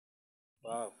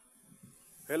Wow.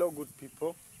 Hello, good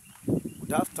people.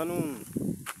 Good afternoon,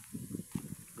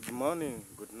 good morning,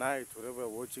 good night, wherever you're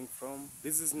watching from.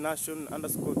 This is Nation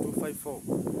underscore 254,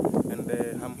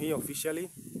 and I'm here officially.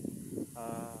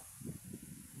 Uh,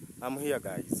 I'm here,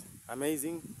 guys.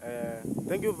 Amazing.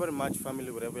 Thank you very much, family,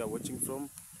 wherever you're watching from.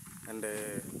 And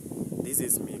this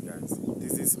is me, guys.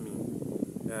 This is me.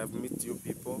 I've met you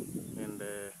people, and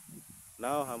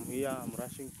now I'm here. I'm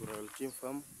rushing to Royal King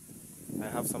Farm. I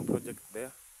have some project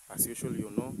there. As usual,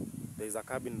 you know, there is a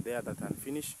cabin there that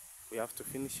unfinished. We have to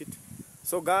finish it.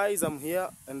 So guys, I'm here,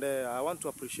 and I want to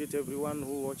appreciate everyone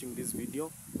who watching this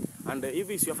video. And if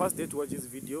it's your first day to watch this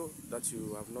video, that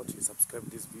you have not subscribed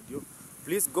this video,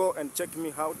 please go and check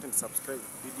me out and subscribe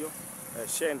the video,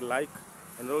 share and like,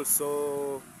 and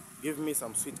also give me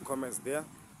some sweet comments there.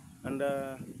 And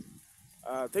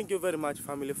thank you very much,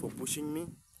 family, for pushing me.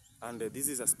 And this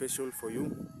is a special for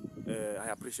you. I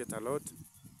appreciate a lot.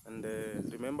 And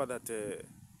remember that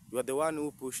you are the one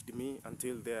who pushed me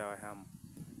until there I am.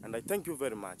 And I thank you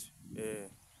very much.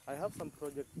 I have some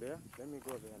project there. Let me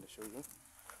go there and show you.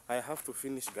 I have to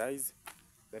finish, guys.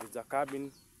 There is a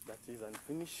cabin that is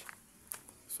unfinished.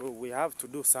 So we have to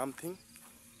do something.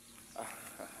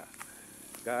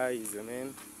 Guys,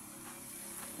 man.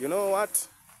 You know what?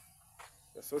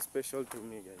 You're so special to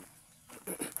me,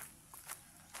 guys.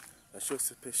 You're so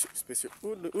special.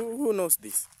 Who knows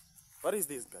this? What is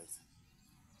this, guys?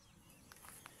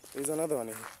 There's another one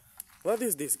here. What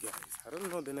is this, guys? I don't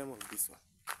know the name of this one.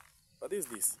 What is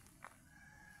this?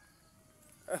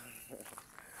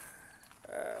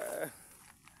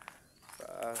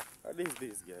 What is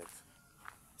this, guys?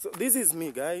 So this is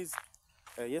me, guys.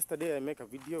 Yesterday I make a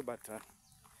video, but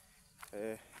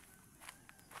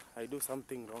I do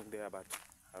something wrong there, but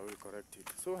I will correct it.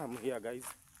 So I'm here, guys.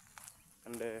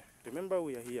 And remember,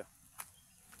 we are here.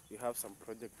 We have some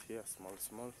project here,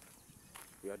 small.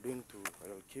 We are doing to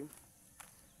Royal Kim.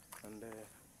 And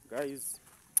guys,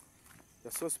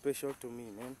 you're so special to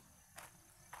me, man.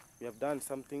 You have done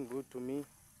something good to me.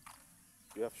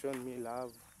 You have shown me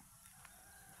love.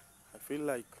 I feel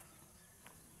like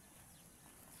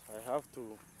I have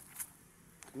to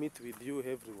meet with you,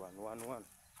 everyone, one.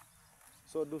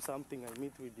 So do something, I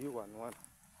meet with you, one.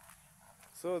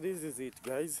 So this is it,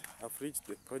 guys. I've reached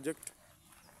the project.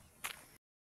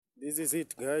 This is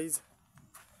it, guys.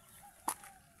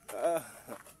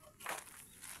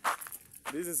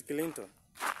 This is Clinton.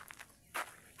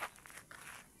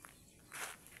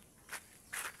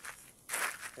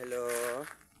 Hello,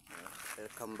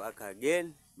 welcome back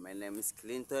again. My name is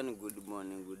Clinton. Good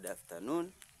morning, good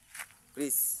afternoon.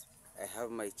 Please, I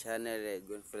have my channel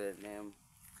going for the name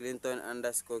Clinton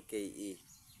underscore KE.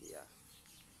 Yeah.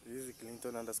 This is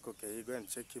Clinton underscore KE. Go and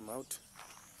check him out.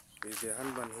 There's a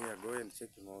handman here. Go and check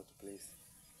him out, please.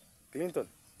 Clinton.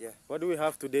 Yeah. What do we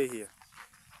have today here?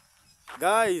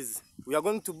 Guys, we are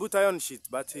going to put iron sheet,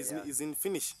 but it's in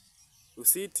finish. You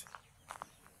see it?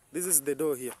 This is the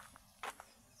door here.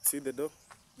 See the door?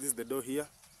 This is the door here.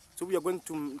 So we are going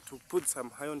to put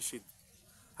some iron sheet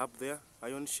up there.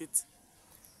 Iron sheet.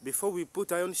 Before we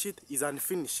put iron sheet, is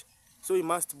unfinished. So we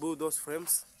must build those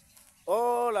frames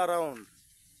all around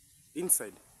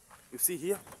inside. You see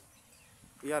here?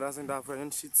 Here doesn't have iron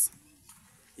sheets.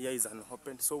 Here is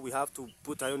unopened. So we have to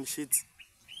put iron sheets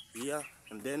here,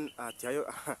 and then at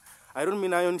I don't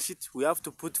mean iron sheet. We have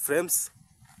to put frames,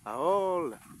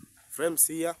 all frames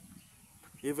here,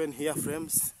 even here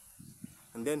frames,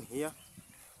 and then here,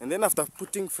 and then after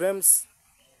putting frames,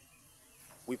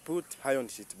 we put iron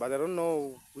sheet. But I don't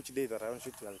know which day the iron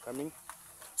sheet are coming.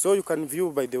 So you can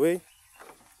view, by the way,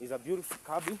 it's a beautiful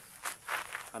cabin,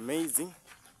 amazing.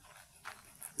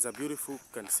 It's a beautiful, you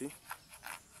can see,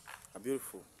 a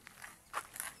beautiful,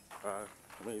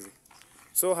 amazing.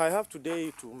 So I have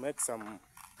today to make some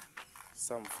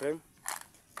frame,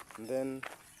 and then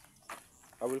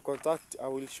I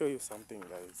will show you something,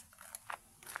 guys.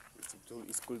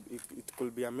 It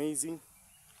could be amazing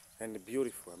and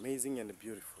beautiful, amazing and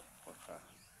beautiful.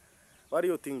 What do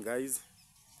you think, guys?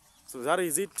 So that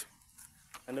is it.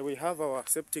 And we have our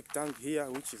septic tank here,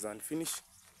 which is unfinished.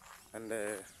 And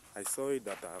I saw it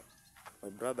that my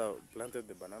brother planted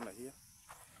the banana here.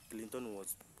 Clinton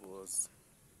was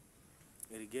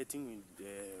irrigating with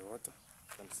the water.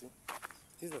 You can see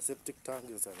this is a septic tank,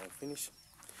 is unfinished.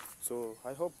 So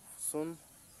I hope soon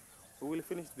we will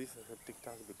finish this septic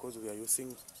tank, because we are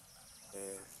using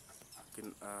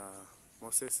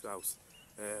Moses' house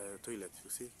toilet. You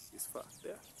see, it's far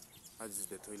there. That is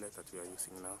the toilet that we are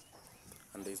using now,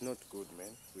 and it's not good,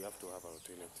 man. We have to have our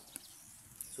toilet.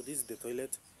 So this is the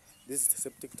toilet. This is the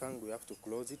septic tank. We have to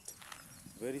close it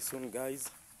very soon, guys,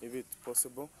 if it's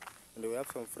possible. and we have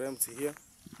some frames here.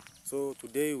 So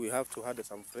today we have to add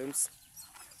some frames.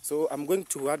 So I'm going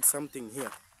to add something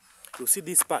here. You see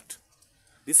this part?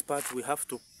 This part we have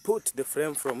to put the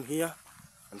frame from here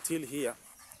until here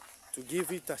to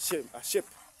give it a shape,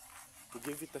 to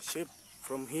give it a shape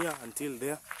from here until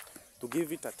there, to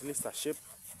give it at least a shape.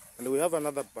 And we have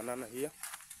another banana here.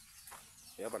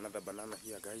 We have another banana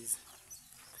here, guys.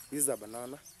 This is a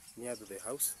banana near to the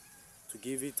house to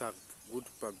give it a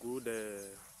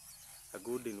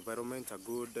good environment, a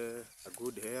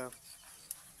good air.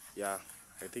 Yeah,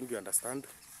 I think you understand.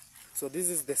 So this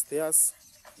is the stairs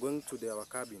going to our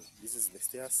cabin. This is the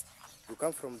stairs. You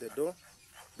come from the door.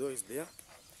 Door is there.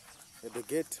 The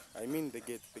gate. I mean the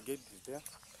gate. The gate is there.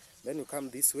 Then you come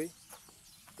this way.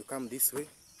 You come this way.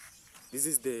 This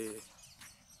is the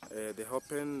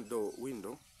open door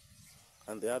window,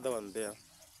 and the other one there.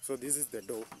 So this is the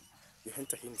door. You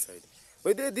enter inside.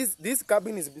 But this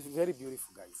cabin is very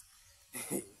beautiful, guys.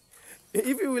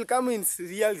 If you will come in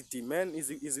reality, man,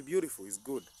 is beautiful. It's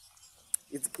good.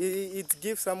 It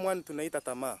gives someone tonight a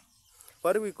tama.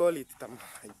 What do we call it? Tama.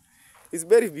 It's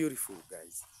very beautiful,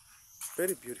 guys.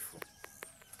 Very beautiful.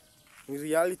 In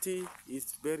reality,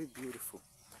 it's very beautiful.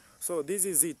 So this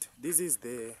is it. This is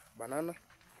the banana.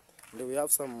 And we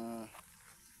have some,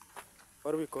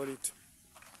 what do we call it?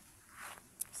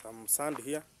 Some sand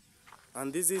here.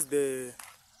 And this is the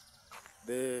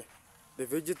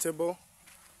vegetable.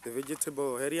 The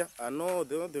vegetable area. No,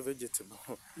 not the vegetable.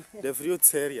 The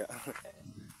fruits area.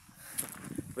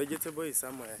 Vegetable is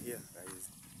somewhere here, guys.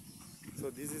 So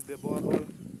this is the borehole.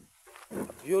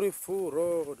 Beautiful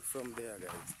road from there,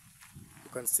 guys.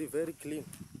 You can see very clean.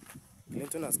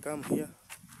 Clinton has come here.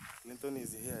 Clinton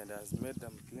is here and has made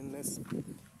them cleanness.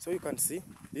 So you can see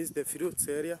this is the fruits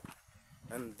area,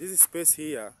 and this space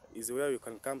here is where you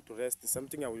can come to rest. It's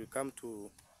something I will come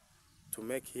to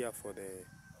make here for the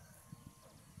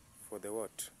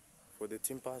what? For the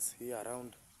timbers here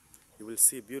around. You will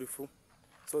see beautiful.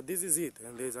 So this is it,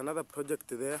 and there's another project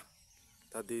there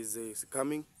that is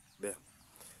coming there.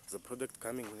 There's a project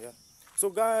coming here. So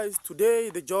guys, today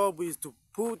the job is to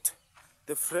put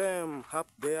the frame up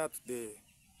there at the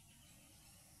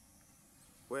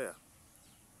where?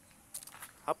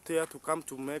 Up there to come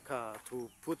to make to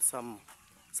put some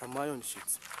iron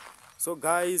sheets. So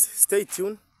guys, stay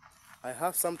tuned. I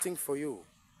have something for you.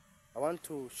 I want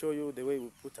to show you the way we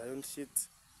put iron sheets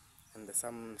and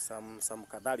some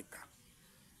kadalika.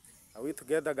 Are we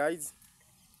together, guys?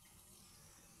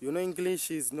 You know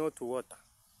English is not water.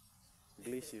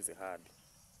 English is hard.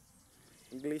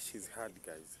 English is hard,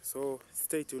 guys. So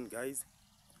stay tuned, guys.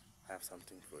 I have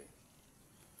something for you.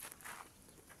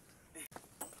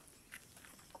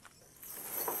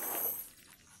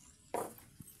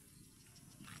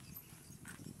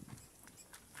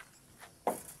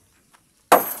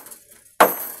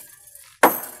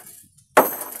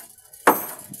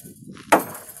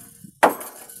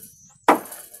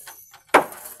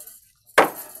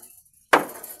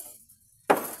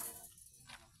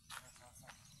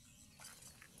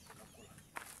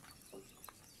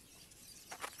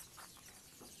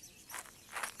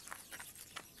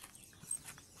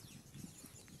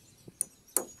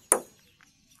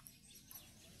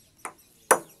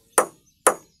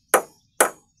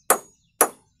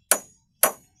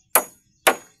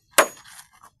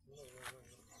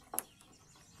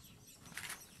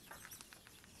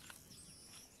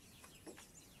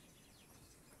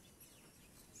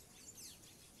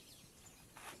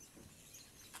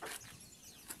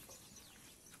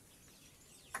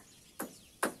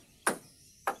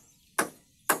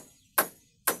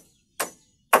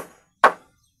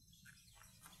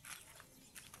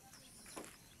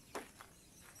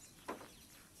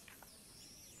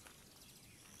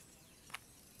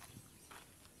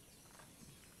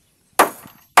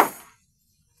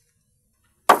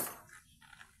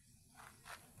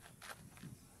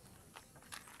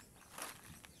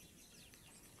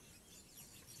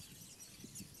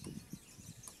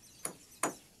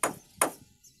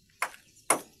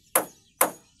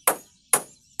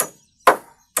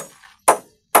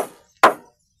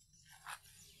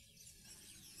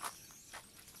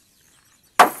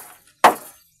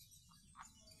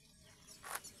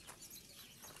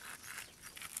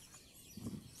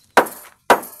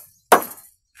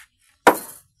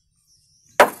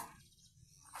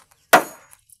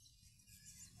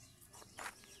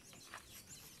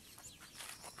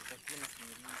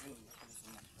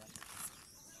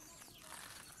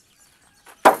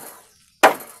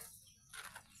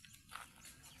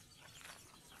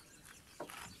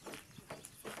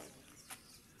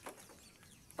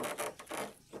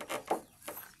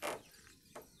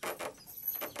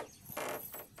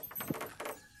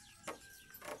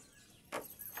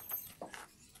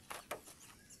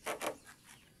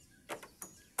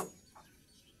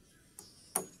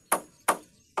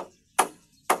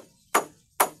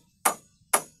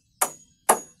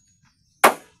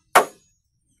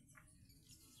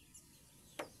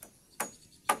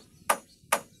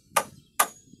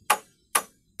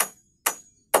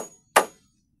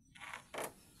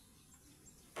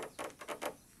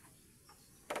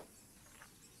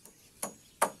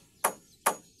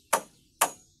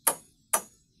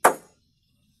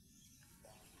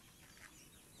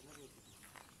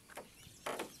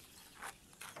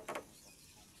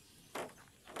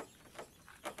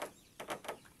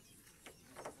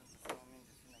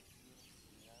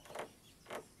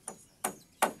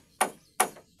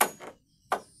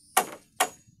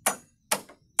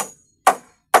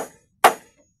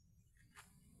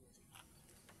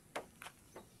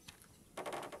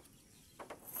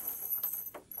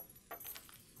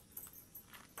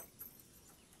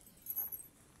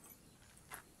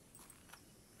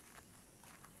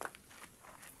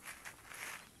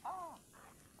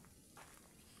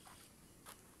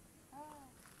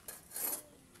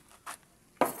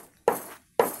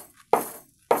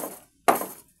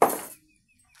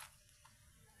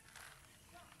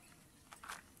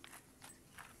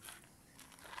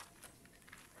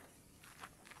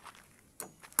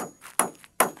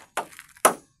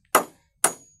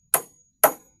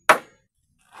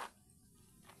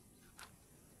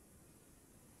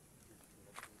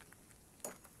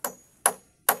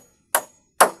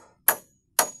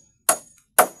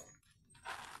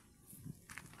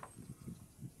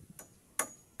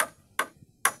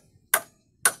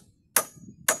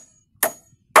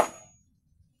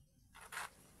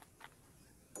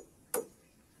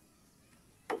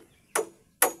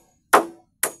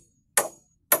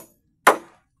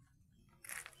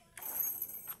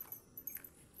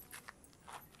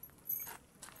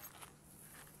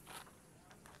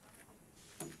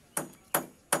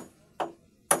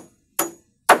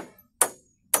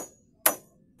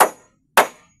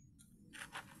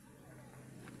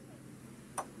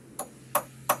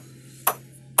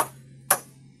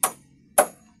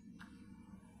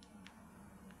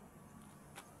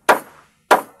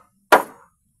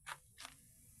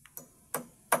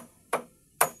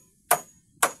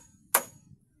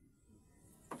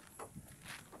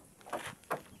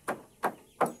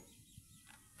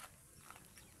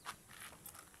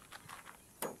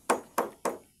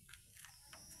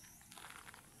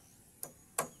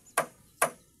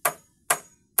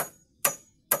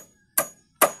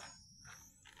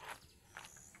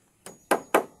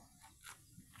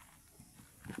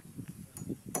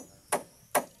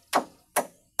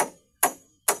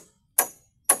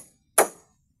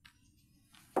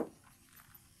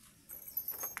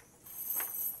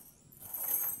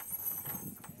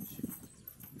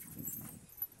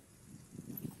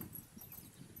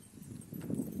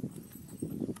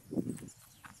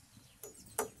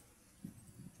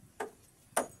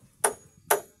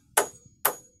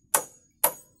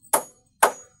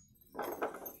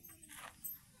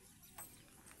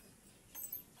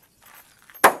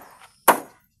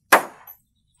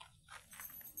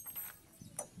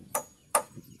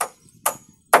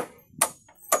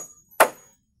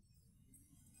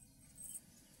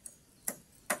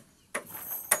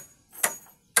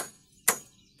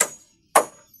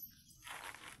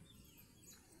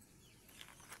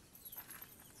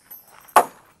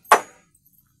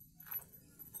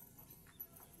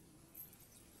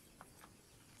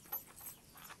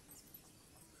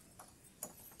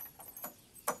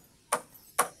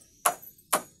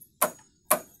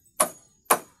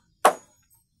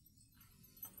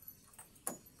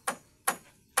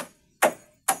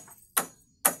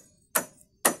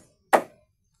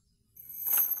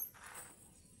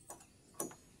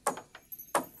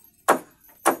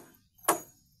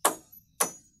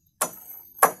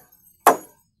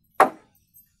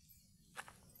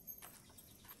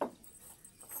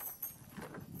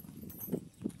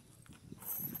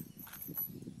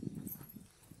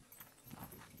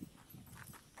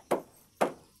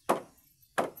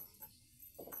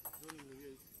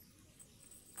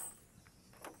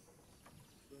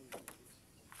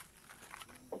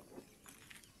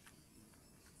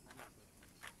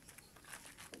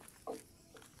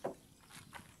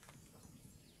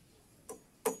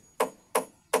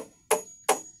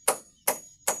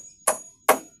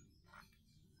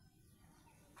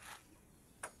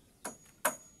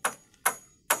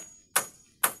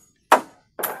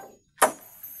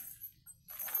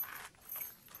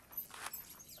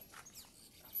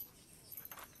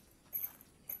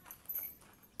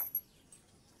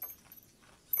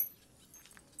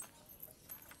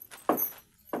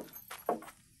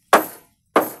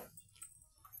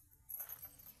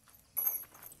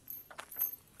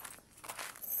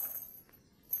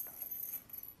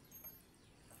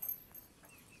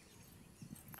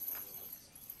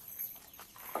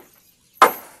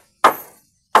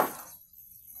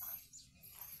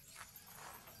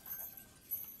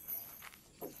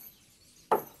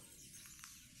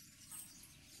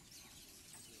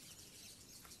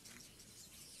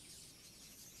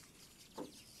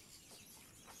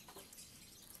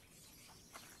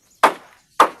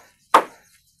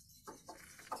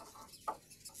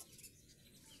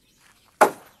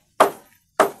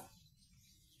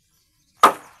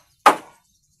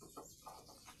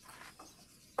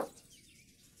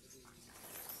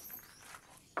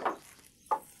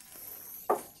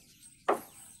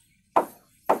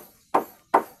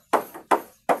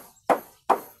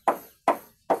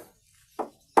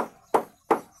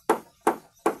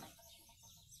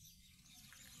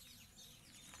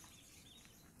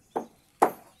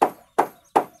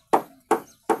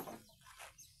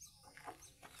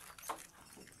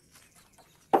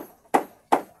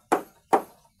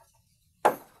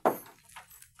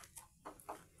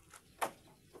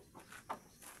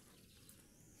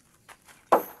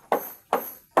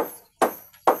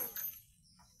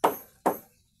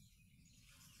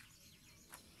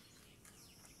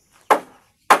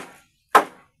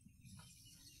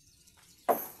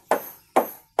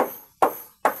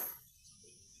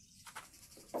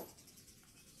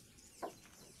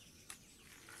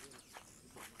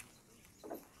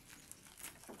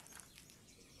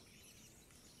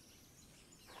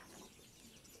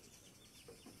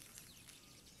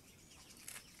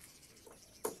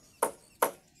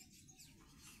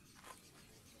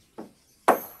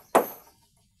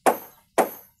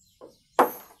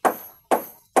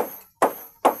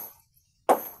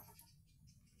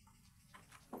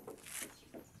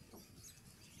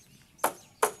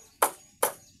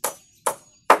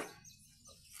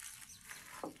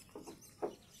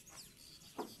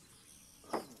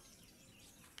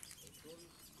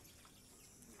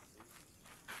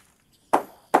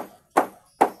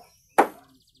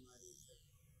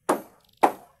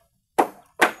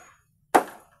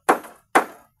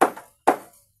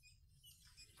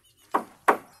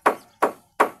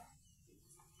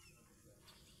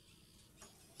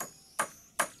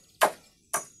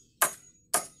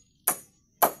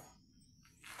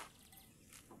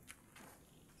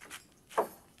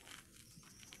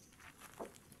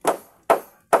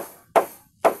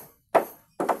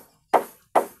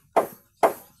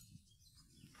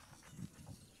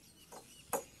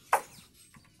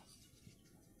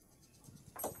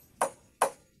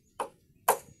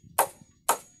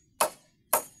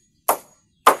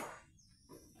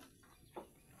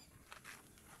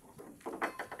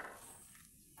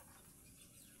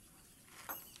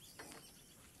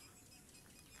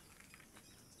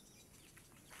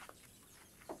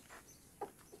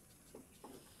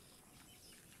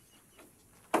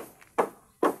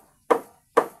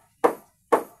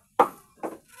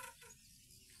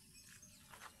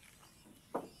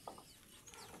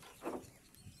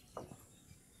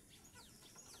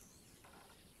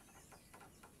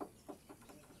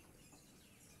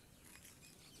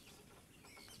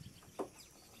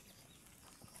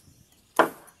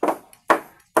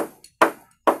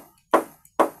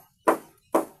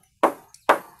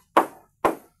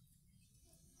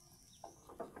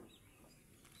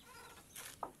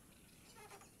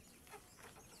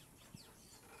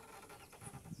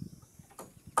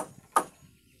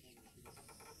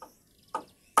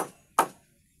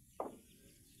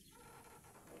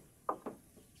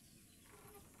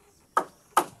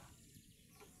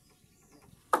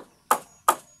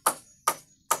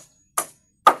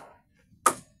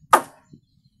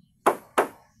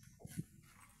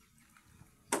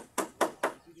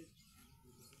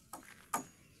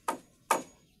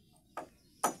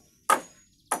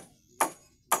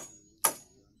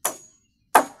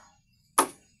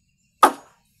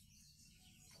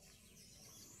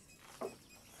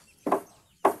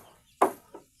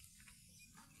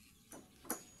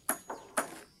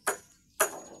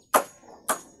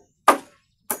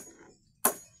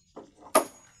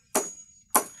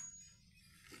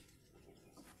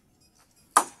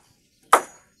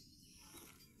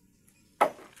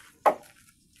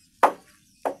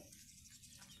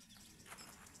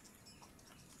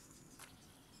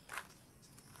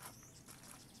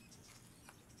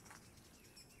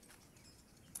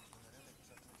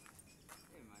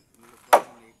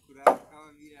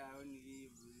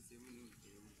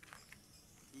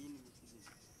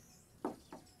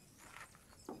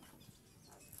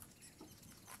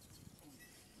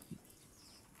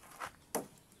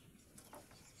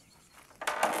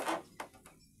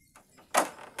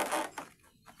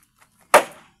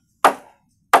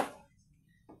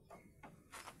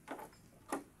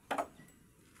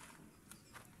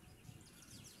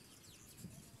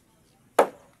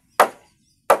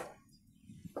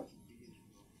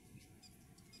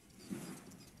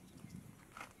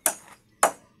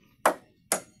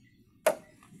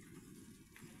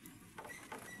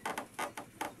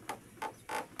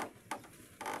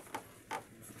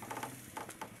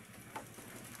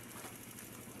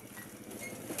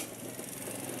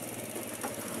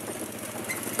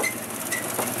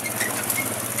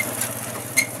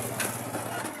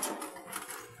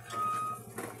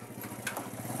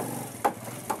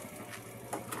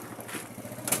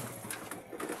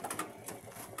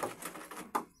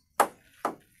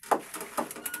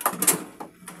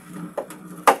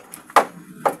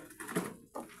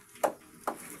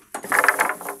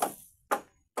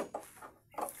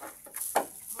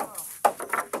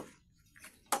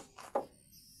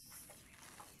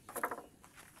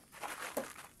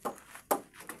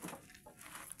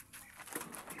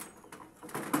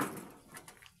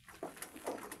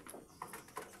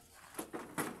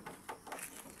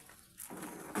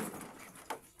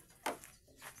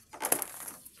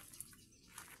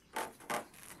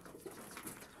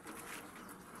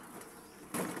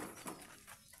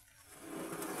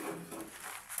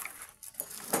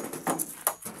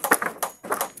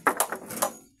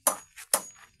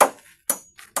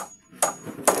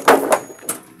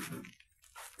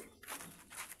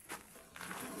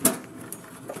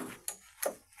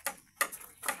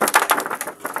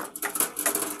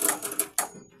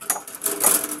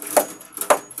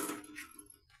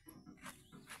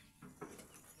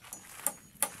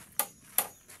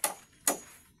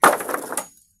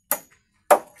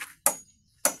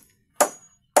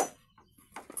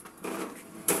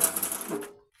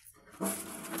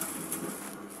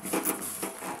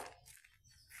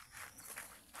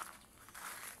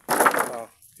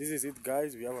 this is it,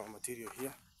 guys. We have our material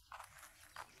here.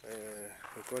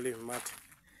 We call him Matt.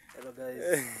 Hello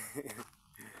guys.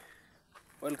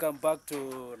 Welcome back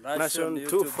to Nation YouTube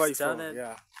 254. channel.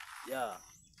 Yeah.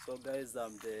 So guys,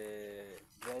 I'm the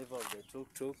driver of the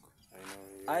tuk-tuk. I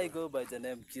know. I go by the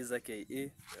name Kiza KE.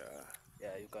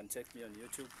 Yeah. You can check me on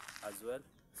YouTube as well.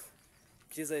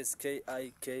 Kiza is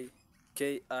KIKKIZH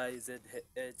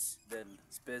then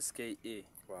space KE.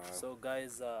 Wow. So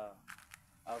guys,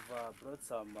 I've brought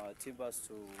some timbers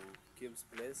to Kim's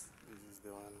place. This is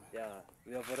the one. Yeah,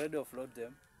 we have already offloaded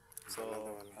them.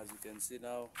 So as you can see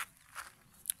now,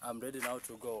 I'm ready now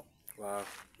to go. Wow.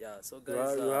 Yeah, so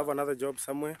guys, you have another job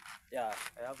somewhere? Yeah,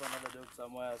 I have another job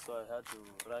somewhere, so I had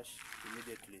to rush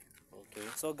immediately. Okay.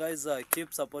 So guys,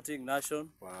 keep supporting Nation.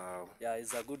 Wow. Yeah,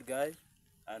 he's a good guy,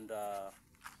 and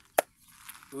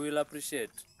we will appreciate.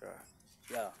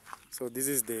 Yeah. So this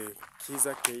is the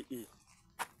Kiza KE.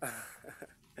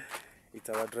 It's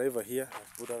our driver here. I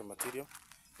put our material.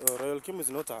 Royal Kim is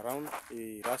not around.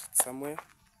 He rushed somewhere.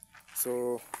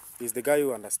 So he's the guy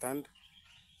who understands.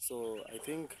 So I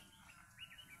think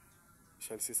we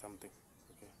shall see something.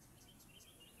 Okay.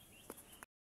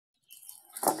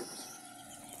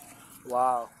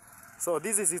 Wow. So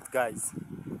this is it, guys.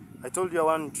 I told you I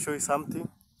want to show you something.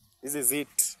 This is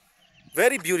it.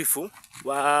 Very beautiful.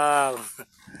 Wow.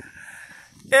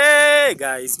 Hey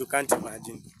guys, you can't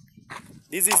imagine.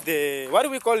 This is the, what do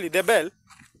we call it? The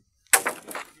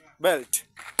belt.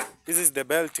 This is the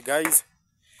belt, guys.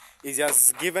 It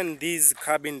has given this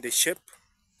cabin the shape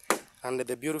and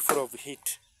the beautiful of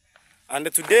it.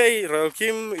 And today, Royal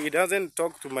Kim, he doesn't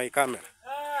talk to my camera.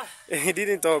 He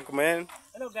didn't talk, man.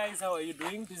 Hello guys, how are you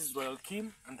doing? This is Royal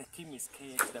Kim, and the Kim is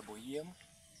KHWM.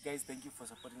 Guys, thank you for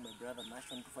supporting my brother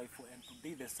Nation 254, and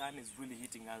today the sun is really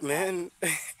hitting us. Man,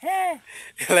 Hey!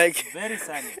 like Very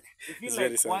sunny. You feel very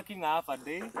like sunny. working half a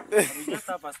day, and we just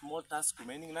have a small task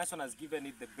remaining. Nation has given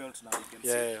it the belt now, you can see.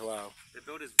 yeah, wow. The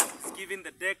belt is giving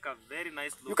the deck a very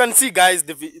nice look. You can see, guys,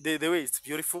 the way it's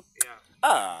beautiful. Yeah.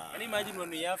 Ah, Can you imagine when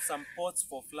we have some pots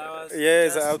for flowers?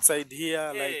 yes, just- outside here,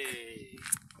 like, Hey.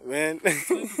 man. It's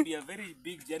going to be a very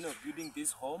big journey of building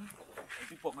this home, and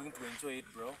people are going to enjoy it,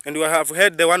 bro. And we have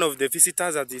heard the one of the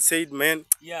visitors that he said, man,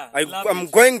 Yeah, I'm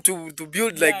going to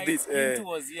build like this. Kim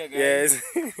was here, guys.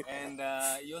 Yes. And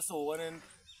he also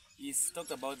he's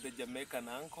talked about the Jamaican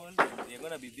uncle, and they're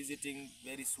going to be visiting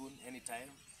very soon, anytime.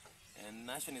 And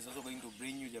Nation is also going to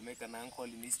bring you Jamaican uncle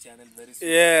in his channel very soon.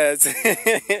 Yes.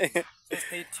 So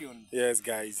stay tuned. Yes,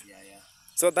 guys. Yeah.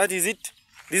 So that is it.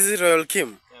 This is Royal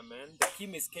Kim. Yeah, man. The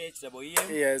Kim is KHWM.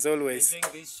 Yes, always.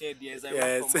 Enjoying this shade, yes. I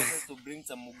Yes. want Moses to bring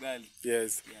some mugali.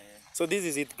 Yes. Yeah. So this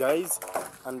is it, guys.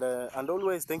 And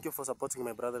always thank you for supporting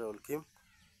my brother Royal Kim.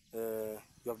 You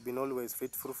have been always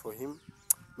faithful for him.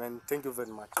 Man, thank you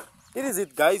very much. It is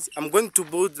it, guys. I'm going to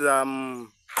put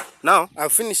now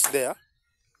I've finished there.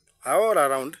 All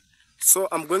around. So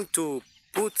I'm going to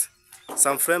put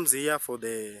some frames here for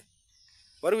the,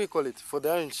 what do we call it? For the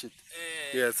iron sheet.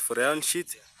 Yes, for the iron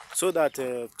sheet. So that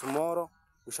tomorrow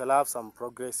we shall have some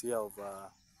progress here of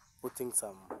putting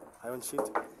some iron sheet.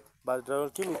 But Royal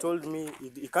Kim told me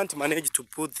he can't manage to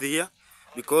put here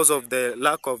because of the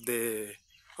lack of the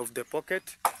pocket.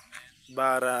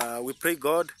 But we pray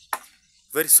God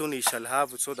very soon he shall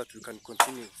have, so that we can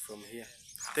continue from here.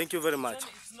 Thank you very much.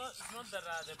 It's not that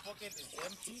the pocket is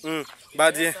empty.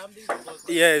 But There's something because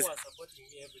yes. people are supporting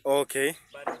me every day. Okay.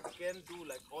 But we can do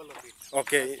like all of it.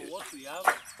 Okay. So what we have,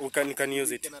 We can use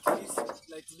we it. can at least,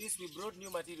 like to this, we brought new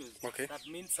materials. Okay. That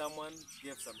means someone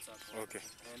gave some support. Okay.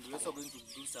 And we're also going to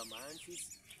do some iron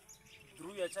sheets.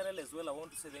 Through your channel as well, I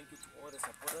want to say thank you to all the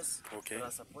supporters Okay. that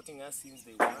are supporting us since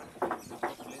day one. May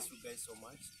God bless you guys so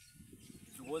much.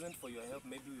 If it wasn't for your help,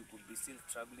 maybe we could be still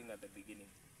struggling at the beginning.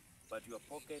 But your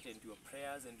pocket and your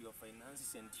prayers and your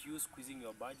finances and you squeezing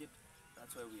your budget,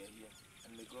 that's why we are here.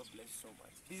 And may God bless you so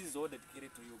much. This is all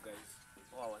dedicated to you guys,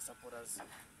 all our supporters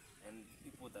and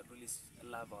people that really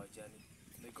love our journey.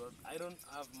 May God, I don't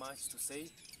have much to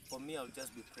say. For me, I'll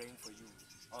just be praying for you,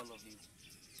 all of you.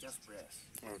 Just prayers.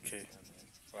 Okay. Amen.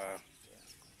 Wow.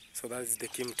 So that is the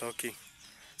Kim talking.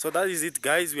 So that is it,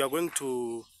 guys. We are going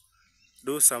to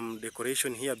do some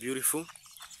decoration here, beautiful,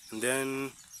 and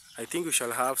then I think we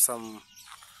shall have some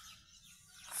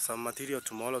material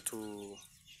tomorrow to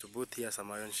put here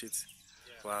some iron sheets.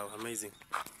 Wow, amazing.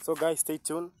 So guys, stay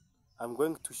tuned. I'm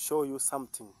going to show you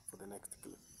something for the next.